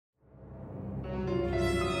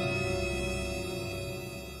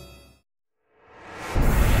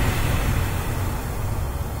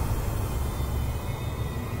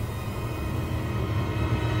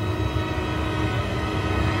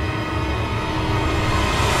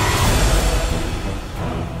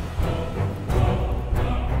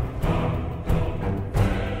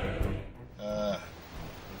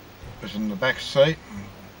back seat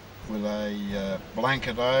with a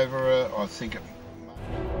blanket over her. I think it...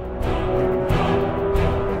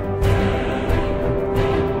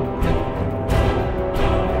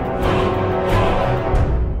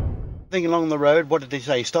 Thing along the road, what did he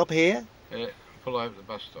say? Stop here? Yeah, pull over the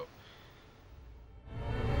bus stop.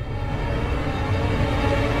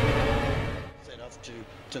 Set off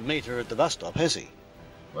to meet her at the bus stop, has he?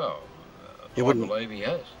 Well, You I wouldn't... believe he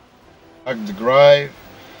has. Dug the grave,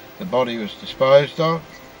 the body was disposed of.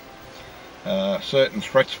 Certain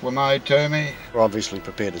threats were made to me. We're obviously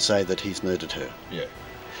prepared to say that he's murdered her. Yeah.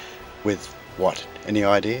 With what? Any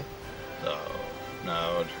idea?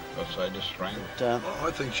 No, I'd say just strangled.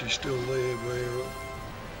 I think she's still there where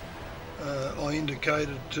I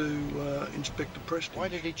indicated to Inspector Preston. Why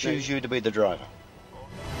did he choose you to be the driver?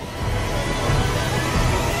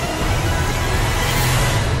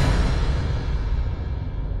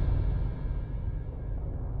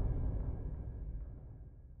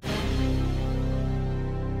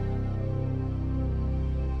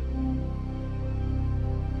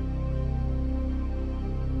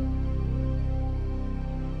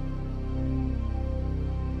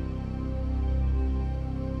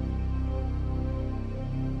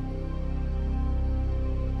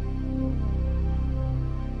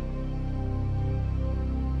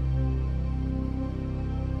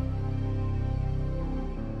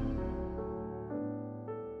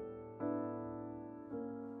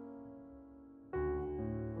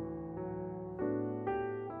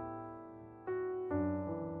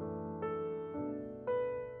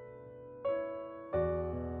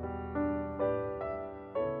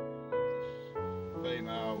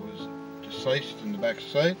 Female was deceased in the back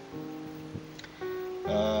seat.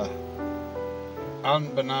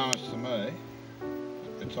 Unbeknownst to me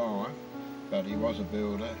at the time, but he was a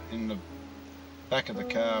builder, in the back of the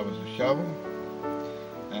car was a shovel,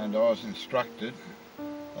 and I was instructed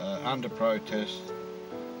under protest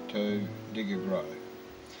to dig a grave.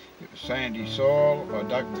 It was sandy soil. I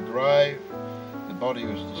dug the grave, the body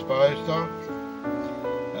was disposed of.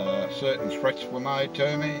 Certain threats were made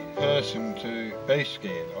to me, person to be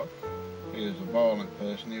scared of. He was a violent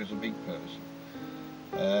person, he was a big person.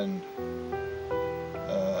 And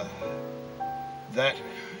that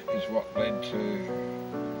is what led to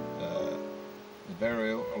the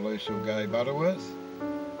burial of Lucille Butterworth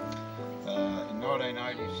in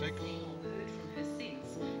 1986.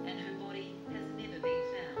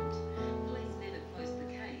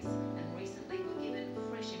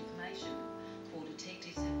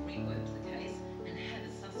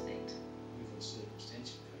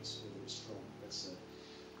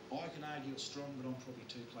 I can argue it's strong, but I'm probably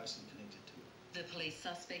too closely connected to it. The police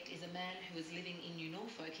suspect is a man who was living in New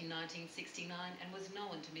Norfolk in 1969 and was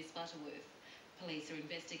known to Miss Butterworth. Police are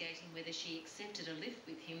investigating whether she accepted a lift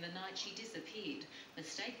with him the night she disappeared,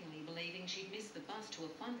 mistakenly believing she'd missed the bus to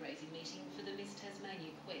a fundraising meeting for the Miss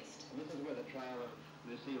Tasmania quest. This is where the trail of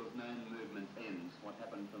Lucille's known movement ends. What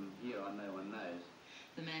happened from here on, no one knows.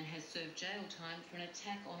 The man has served jail time for an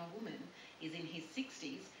attack on a woman, is in his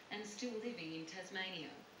 60s and still living in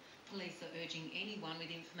Tasmania. Police are urging anyone with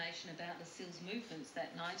information about Lucille's movements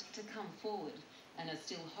that night to come forward and are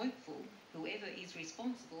still hopeful whoever is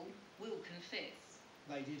responsible will confess.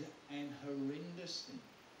 They did an horrendous thing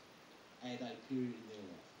at a period in their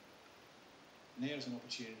life. Now is an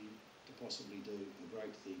opportunity to possibly do a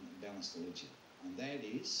great thing and balance the ledger, and that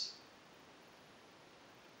is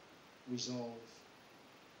resolve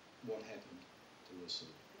what happened to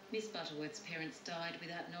Lucille. Miss Butterworth's parents died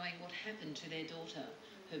without knowing what happened to their daughter.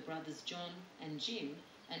 Her brothers John and Jim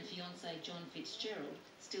and fiancé John Fitzgerald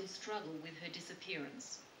still struggle with her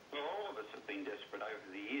disappearance. Well, all of us have been desperate over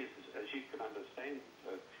the years, as you can understand.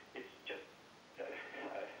 It's just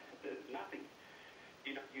nothing.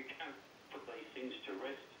 You know, you can't put these things to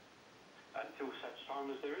rest until such time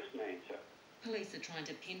as there is an answer. Police are trying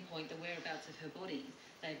to pinpoint the whereabouts of her body.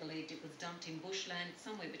 They believed it was dumped in bushland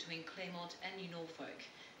somewhere between Claremont and New Norfolk.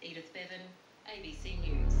 Edith Bevan, ABC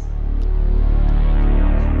News.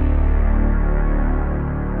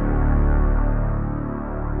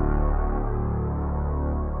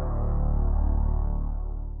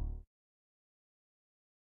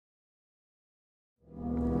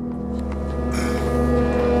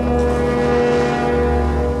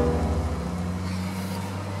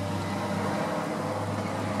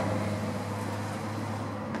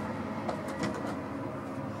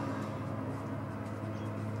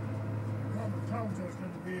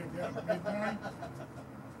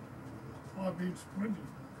 I've been sprinting.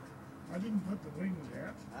 I didn't put the wings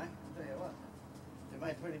out. No, I'll tell you what, you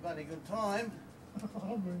made pretty bloody good time.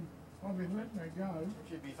 I've been letting her go.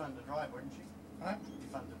 She'd be fun to drive, wouldn't she? Huh? She'd be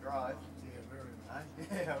fun to drive. Yeah,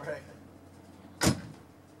 Yeah, I reckon.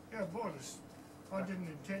 Yeah, I bought this. I didn't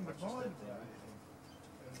intend to buy it.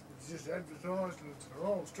 It's just advertised and it's a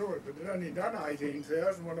whole story, but it only done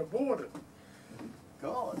 18,000 when I bought it.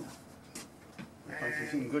 God. The place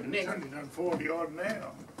is in good nick. It's only done 40 odd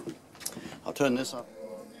now. I'll turn this up.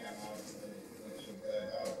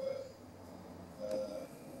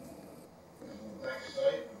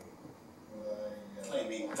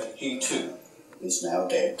 Claiming that he too is now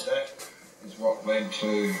dead. That is what led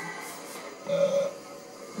to the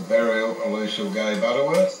burial of Lucille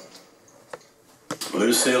Butterworth.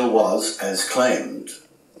 Lucille was, as claimed,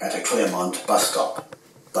 at a Claremont bus stop,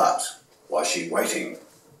 but was she waiting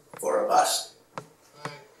for a bus?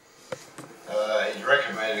 He's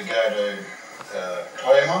recommended to go to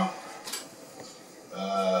Claremont.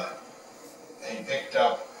 He picked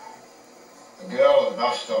up a girl at the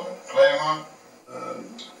bus stop at Claremont.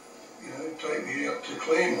 Take me up to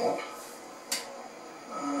Claremont.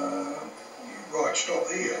 Right, stop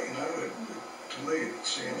here, to me it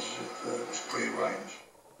sounds as if it was pre-arranged.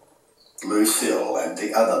 Lucille and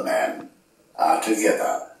the other man are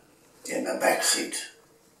together in the back seat.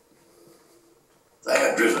 They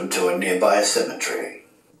are driven to a nearby cemetery.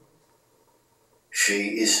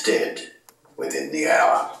 She is dead within the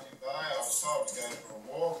hour. I was told to go for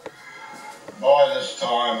a walk. By this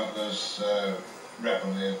time it was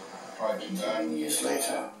rapidly approaching 10 years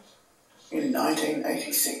later, in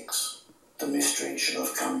 1986, the mystery should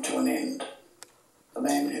have come to an end. The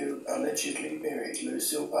man who allegedly buried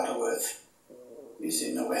Lucille Butterworth is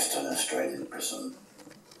in a Western Australian prison.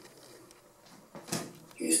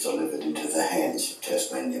 He is delivered into the hands of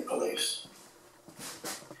Tasmania police.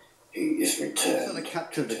 He is returned. So to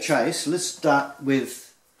cut to the chase, let's start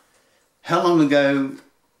with how long ago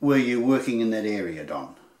were you working in that area,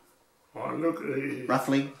 Don? Oh, look,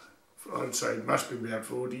 Roughly? I'd say it must be about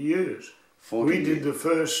 40 years. 40 we years. did the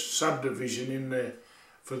first subdivision in there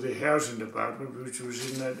for the housing department, which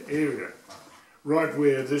was in that area, right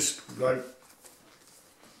where this bloke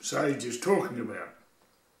Sage is talking about.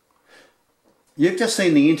 You've just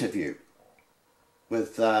seen the interview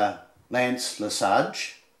with Lance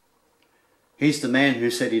Lesage. He's the man who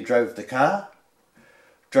said he drove the car,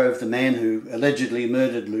 drove the man who allegedly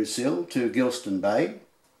murdered Lucille to Gilston Bay.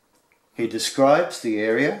 He describes the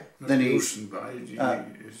area. Not then Gilston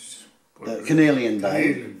Bay, Canelian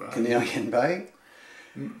Bay. Canelian Bay.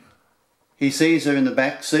 He sees her in the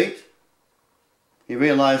back seat. He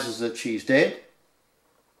realises that she's dead.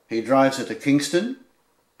 He drives her to Kingston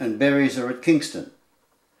and buries her at Kingston.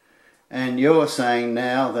 And you're saying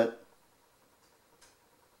now that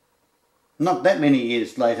not that many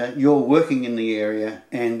years later, you're working in the area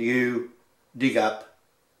and you dig up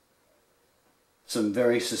some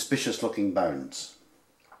very suspicious looking bones.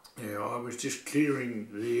 Yeah, I was just clearing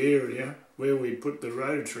the area where we put the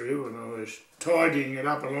road through, and I was tidying it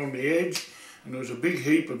up along the edge, and there was a big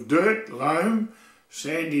heap of dirt, loam,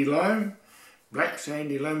 sandy loam, black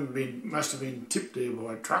sandy loam, must have been tipped there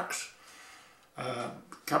by trucks. A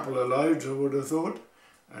couple of loads, I would have thought.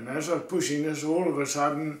 And as I was pushing this, all of a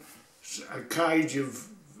sudden, a cage of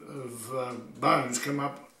bones come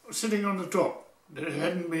up, sitting on the top. It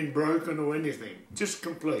hadn't been broken or anything, just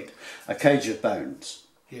complete. A cage of bones?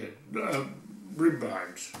 Yeah, rib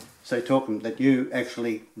bones. So you're talking that you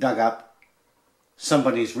actually dug up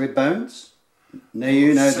somebody's rib bones? Now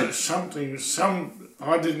you know that...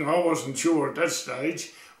 I wasn't sure at that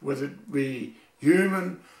stage whether it be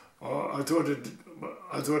human, or I thought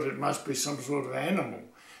it must be some sort of animal.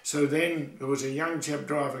 So then there was a young chap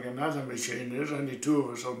driving another machine. There was only two of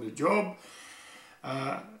us on the job.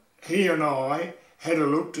 He and I had a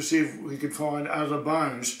look to see if we could find other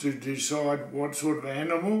bones to decide what sort of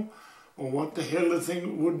animal or what the hell the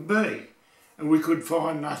thing would be. And we could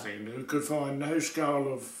find nothing. We could find no skull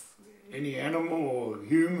of any animal or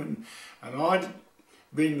human. And I'd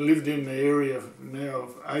lived in the area now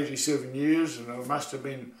of 87 years, and I must have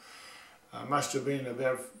been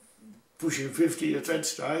about pushing 50 at that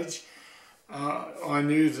stage. I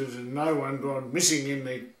knew that no one gone missing in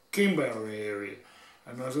the Kimberley area.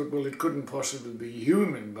 And I thought, well, it couldn't possibly be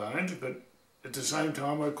human bones, but at the same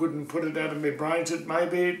time I couldn't put it out of my brains that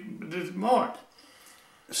maybe it might.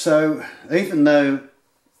 So even though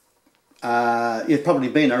you've probably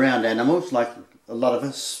been around animals, like a lot of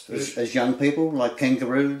us as young people, like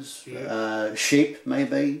kangaroos, sheep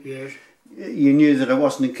maybe, yes. You knew that it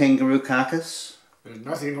wasn't a kangaroo carcass? There's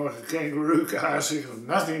nothing like a kangaroo carcass,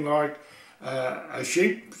 nothing like a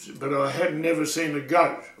sheep, but I had never seen a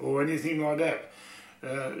goat or anything like that.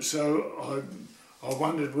 So I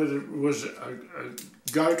wondered whether it was a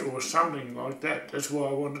goat or something like that. That's why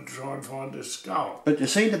I wanted to try and find the skull. But you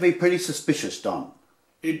seem to be pretty suspicious, Don.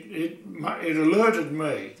 It alerted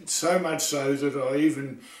me, so much so that I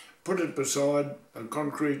even put it beside a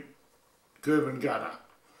concrete curb and gutter.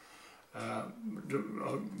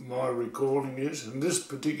 My recalling is, and this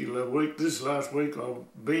particular week, this last week I've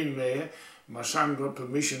been there, my son got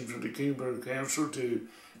permission from the Kingborough Council to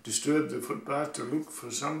disturb the footpath to look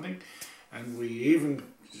for something, and we even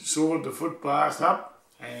sawed the footpath up,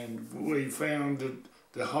 and we found that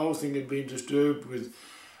the whole thing had been disturbed with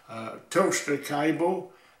Telstra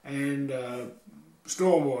cable and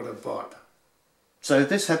stormwater pipe. So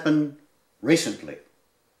this happened recently?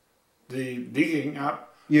 The digging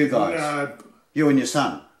up. You guys? You and your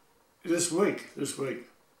son? This week.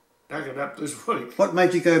 Dug it up this week. What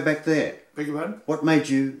made you go back there? Beg your pardon? What made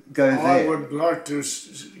you go there? I would like to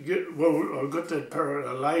get, well, I got that,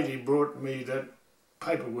 a lady brought me that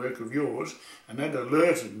paperwork of yours, and that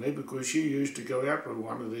alerted me because she used to go out with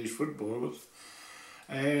one of these footballers,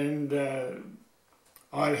 and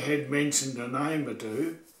I had mentioned a name or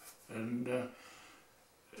two, and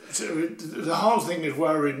so the whole thing has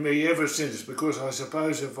worried me ever since, because I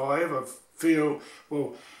suppose if I ever feel,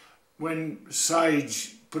 well, when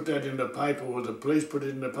Sage put that in the paper, or the police put it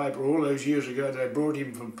in the paper all those years ago, they brought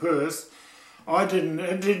him from Perth,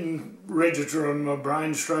 it didn't register on my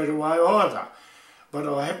brain straight away either. But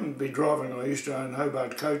I happened to be driving, I used to own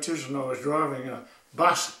Hobart coaches, and I was driving a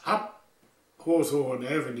bus up Hawthorne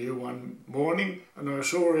Avenue one morning, and I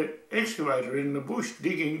saw an excavator in the bush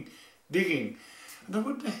digging. I thought,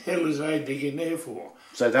 what the hell is they digging there for?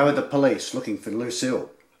 So they were the police looking for Lucille?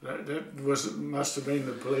 Must have been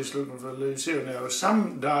the police looking for Lucille. Now,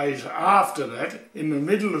 some days after that, in the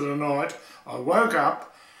middle of the night, I woke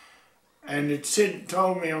up and it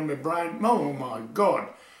told me on my brain, oh my God,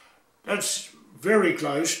 that's very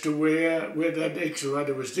close to where that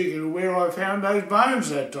excavator was digging, where I found those bones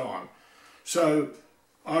that time. So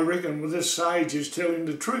I reckon, well, this Sage is telling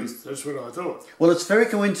the truth. That's what I thought. Well, it's very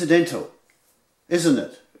coincidental, isn't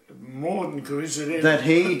it? More than coincidental. That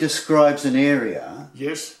he describes an area,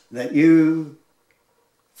 yes, that you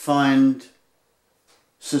find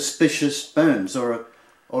suspicious bones or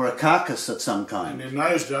a carcass of some kind. And in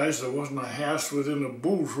those days there wasn't a house within a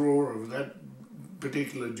bull's roar of that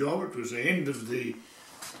particular job. It was the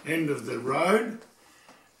end of the road,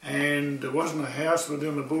 and there wasn't a house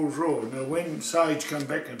within a bull's roar. Now when Sage come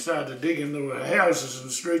back and started digging, there were houses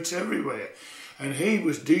and streets everywhere, and he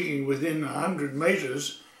was digging within 100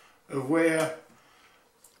 metres of where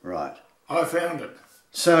I found it.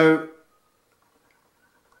 So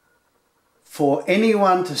for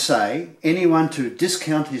anyone to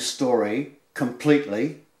discount his story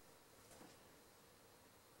completely,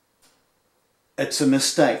 it's a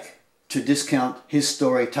mistake to discount his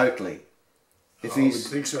story totally. I would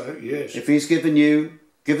think so, yes. If he's given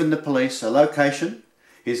the police a location,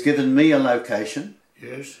 he's given me a location,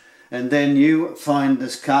 yes, and then you find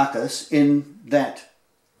this carcass in that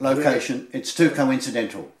location, it's too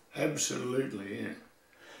coincidental. Absolutely, yeah.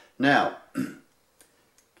 Now,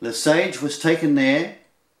 Lesage was taken there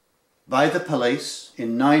by the police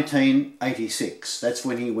in 1986. That's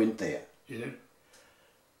when he went there. Yeah.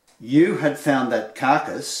 You had found that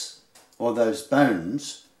carcass, or those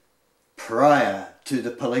bones, prior to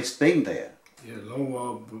the police being there. Yeah, a long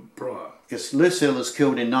while prior. Because Lucille was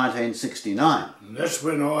killed in 1969. And that's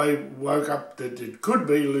when I woke up that it could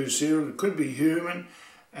be Lucille, it could be human,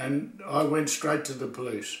 and I went straight to the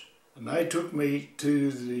police. And they took me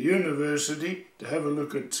to the university to have a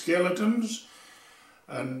look at skeletons,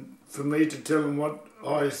 and for me to tell them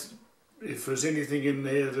if there's anything in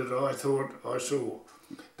there that I thought I saw,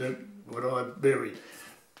 what I buried.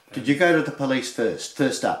 Did you go to the police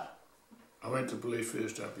first up? I went to police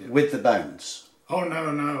first up, yeah. With the bones? Oh,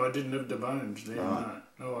 no, I didn't have the bones there,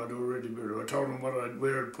 no, I'd already buried them. I told them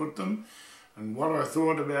where I'd put them and what I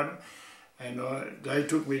thought about them, and they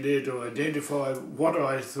took me there to identify what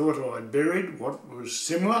I thought I'd buried, what was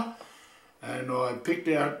similar, and I picked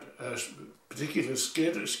out a particular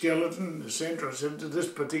skeleton in the centre. I said, to this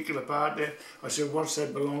particular part there, I said, what's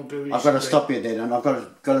that belong to? I've got to stop you there, and I've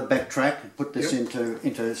got to backtrack and put this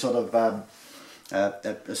into sort of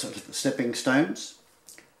stepping stones.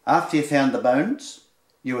 After you found the bones,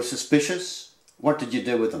 you were suspicious. What did you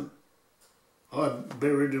do with them? I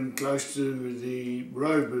buried them close to the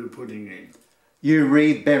road we were putting in. You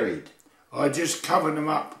reburied? I just covered them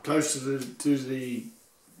up close to the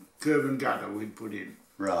curb and gutter we'd put in.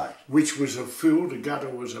 Right. Which was a fill, the gutter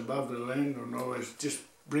was above the land, and I was just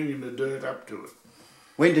bringing the dirt up to it.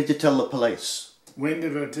 When did you tell the police? When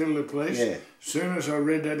did I tell the police? Yeah. As soon as I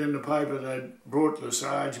read that in the paper, they brought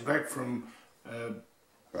Lesage back from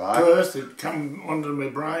Perth, it come onto my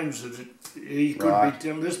brains that he could be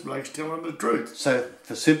telling, this bloke's telling the truth. So,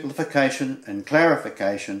 for simplification and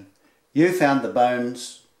clarification, you found the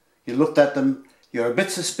bones, you looked at them, you're a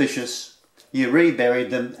bit suspicious, you reburied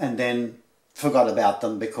them and then forgot about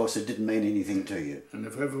them because it didn't mean anything to you. And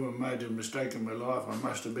if ever I made a mistake in my life, I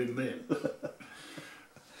must have been then.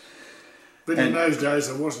 But in those days,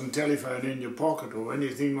 there wasn't a telephone in your pocket or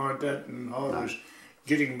anything like that, and I was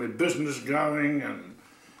getting my business going and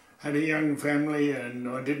had a young family, and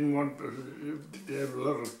I didn't want to have a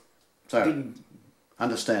lot of... So,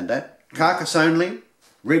 understand that. Carcass only,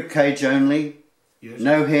 rib cage only,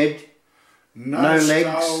 no head, no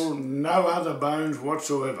legs. Skull, no other bones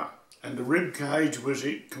whatsoever. And the rib cage was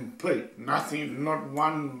complete. Nothing, not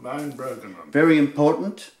one bone broken on it. Very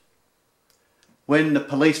important. When the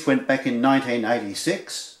police went back in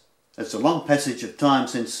 1986, it's a long passage of time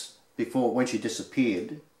since when she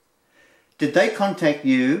disappeared, did they contact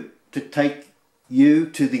you to take you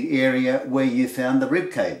to the area where you found the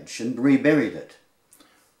rib cage and reburied it?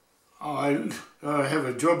 I have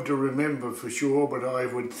a job to remember for sure, but I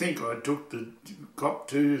would think I took the cop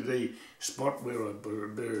to the spot where I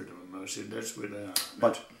buried them. I said, that's where they are.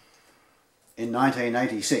 But in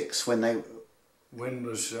 1986, when the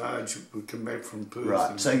Sarge would come back from Perth.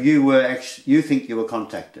 Right, so you think you were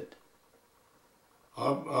contacted?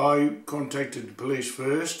 I contacted the police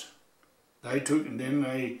first. They took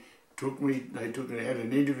me, they had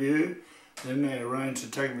an interview, then they arranged to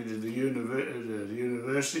take me to the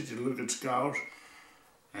university to look at skulls,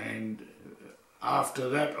 and after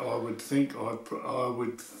that I would think, my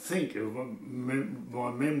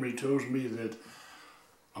memory tells me that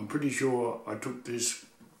I'm pretty sure I took this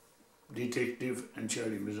detective and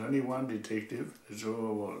showed him. There's only one detective, that's all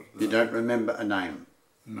I was. You don't remember a name?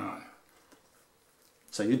 No.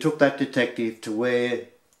 So you took that detective to where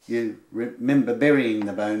you remember burying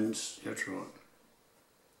the bones? That's right.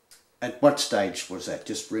 At what stage was that?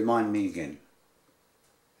 Just remind me again.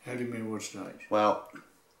 How do you mean what stage? Well,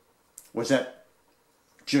 was that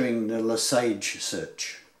during the Lesage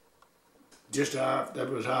search? Just after, that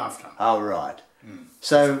was after. Oh, right.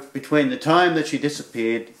 So between the time that she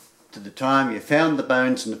disappeared to the time you found the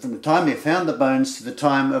bones, and from the time you found the bones to the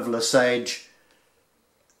time of Lesage,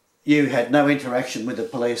 you had no interaction with the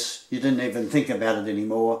police, you didn't even think about it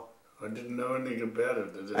anymore. I didn't know anything about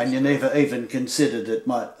it. And you never even considered it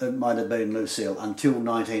might have been Lucille until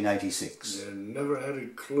 1986. Yeah, never had a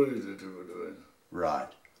clue that it would have been.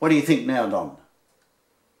 Right. What do you think now, Don?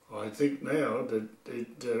 I think now that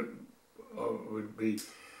I would be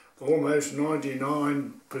almost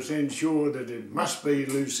 99% sure that it must be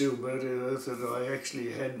Lucille Butterworth, that I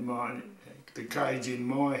actually had the cage in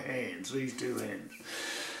my hands, these two hands.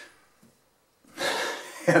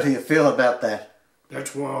 How do you feel about that?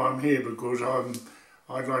 That's why I'm here, because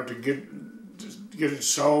I'd like to get it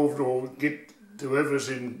solved, or get whoever's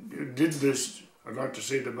who did this, I'd like to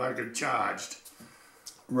see the bugger charged.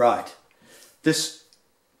 Right. This,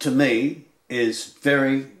 to me, is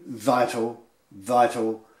very vital,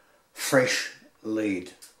 fresh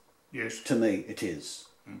lead. Yes. To me, it is.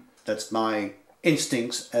 That's my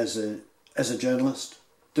instincts as a journalist,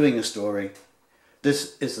 doing a story.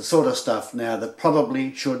 This is the sort of stuff now that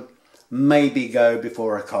probably should maybe go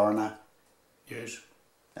before a coroner. Yes.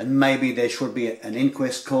 And maybe there should be an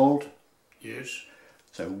inquest called. Yes.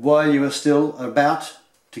 So while you are still about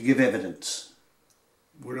to give evidence.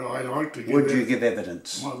 Would I like to give evidence? Would you give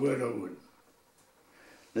evidence? My word, I would.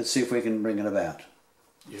 Let's see if we can bring it about.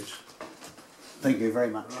 Yes. Thank you very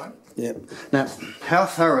much. Right. Yep. Now, how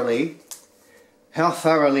thoroughly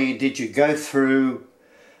did you go through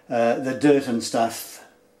the dirt and stuff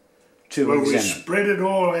to examine? Well, we spread it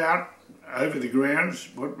all out over the grounds,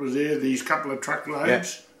 what was there, these couple of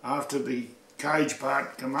truckloads, after the cage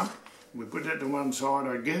part come up. We put that to one side,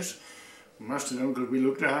 I guess. We must have done, because we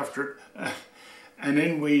looked after it. And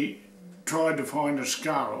then we tried to find a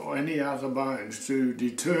skull or any other bones to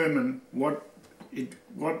determine what the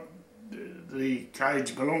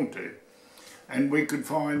cage belonged to. And we could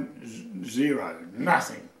find zero,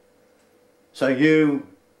 nothing. So you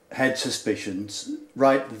had suspicions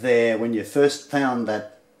right there when you first found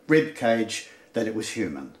that rib cage that it was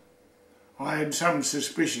human? I had some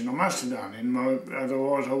suspicion. I must have done,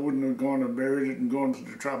 otherwise I wouldn't have gone and buried it and gone to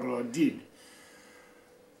the trouble I did.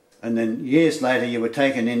 And then years later you were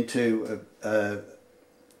taken into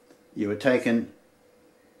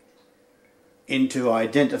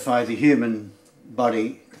identify the human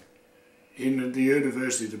body. In the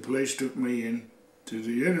university, the police took me in to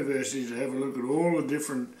the university to have a look at all the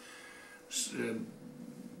different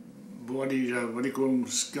bodies, what do you call them,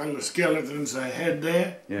 skeletons they had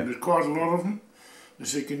there. Yeah. There's quite a lot of them. They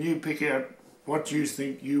said, can you pick out what you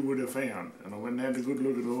think you would have found? And I went and had a good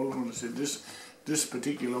look at all of them and I said, this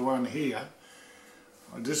particular one here,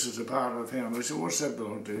 this is the part I found. I said, what's that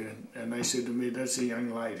belong to? And they said to me, that's a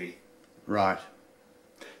young lady. Right.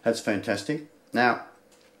 That's fantastic. Now,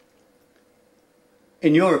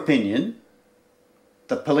 in your opinion,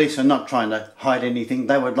 the police are not trying to hide anything.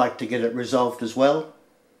 They would like to get it resolved as well?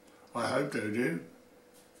 I hope they do.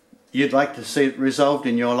 You'd like to see it resolved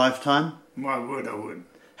in your lifetime? My word, I would.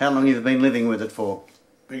 How long have you been living with it for?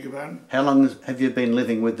 Beg your pardon? How long have you been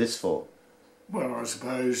living with this for? Well, I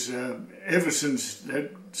suppose ever since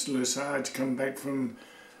that Lesage come back from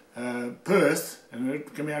Perth and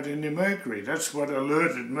it came out in the Mercury. That's what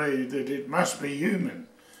alerted me that it must be human.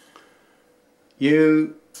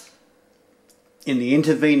 You, in the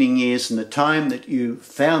intervening years and the time that you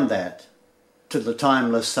found that to the time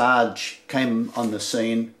Lesage came on the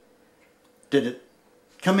scene, did it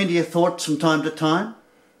come into your thoughts from time to time?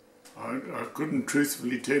 I couldn't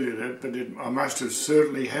truthfully tell you that, but I must have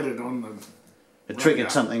certainly had it on the... It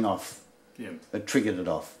triggered something off. Yeah. It triggered it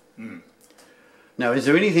off. Mm. Now, is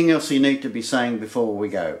there anything else you need to be saying before we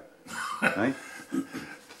go? Okay?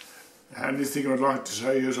 The only thing I'd like to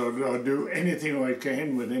say is I'd do anything I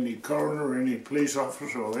can with any coroner, any police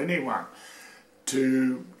officer or anyone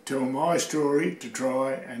to tell my story, to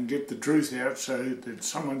try and get the truth out so that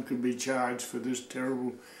someone could be charged for this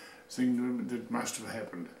terrible thing that must have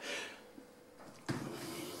happened.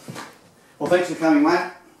 Well, thanks for coming,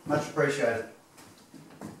 mate. Much appreciated.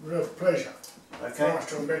 Real pleasure. Okay. Nice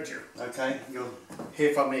to have met you. Okay, you'll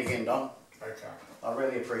hear from me again, Don. Okay. I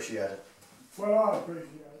really appreciate it. Well, I appreciate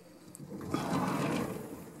it.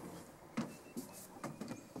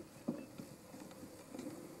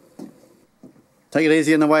 Take it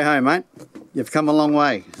easy on the way home, mate. You've come a long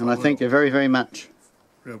way, and I thank you very, very much.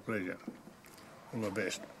 Real pleasure. All the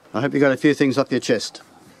best. I hope you got a few things off your chest.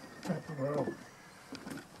 Well,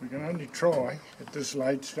 we can only try at this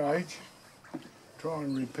late stage, try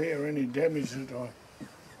and repair any damage that I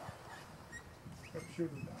should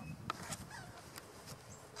have done.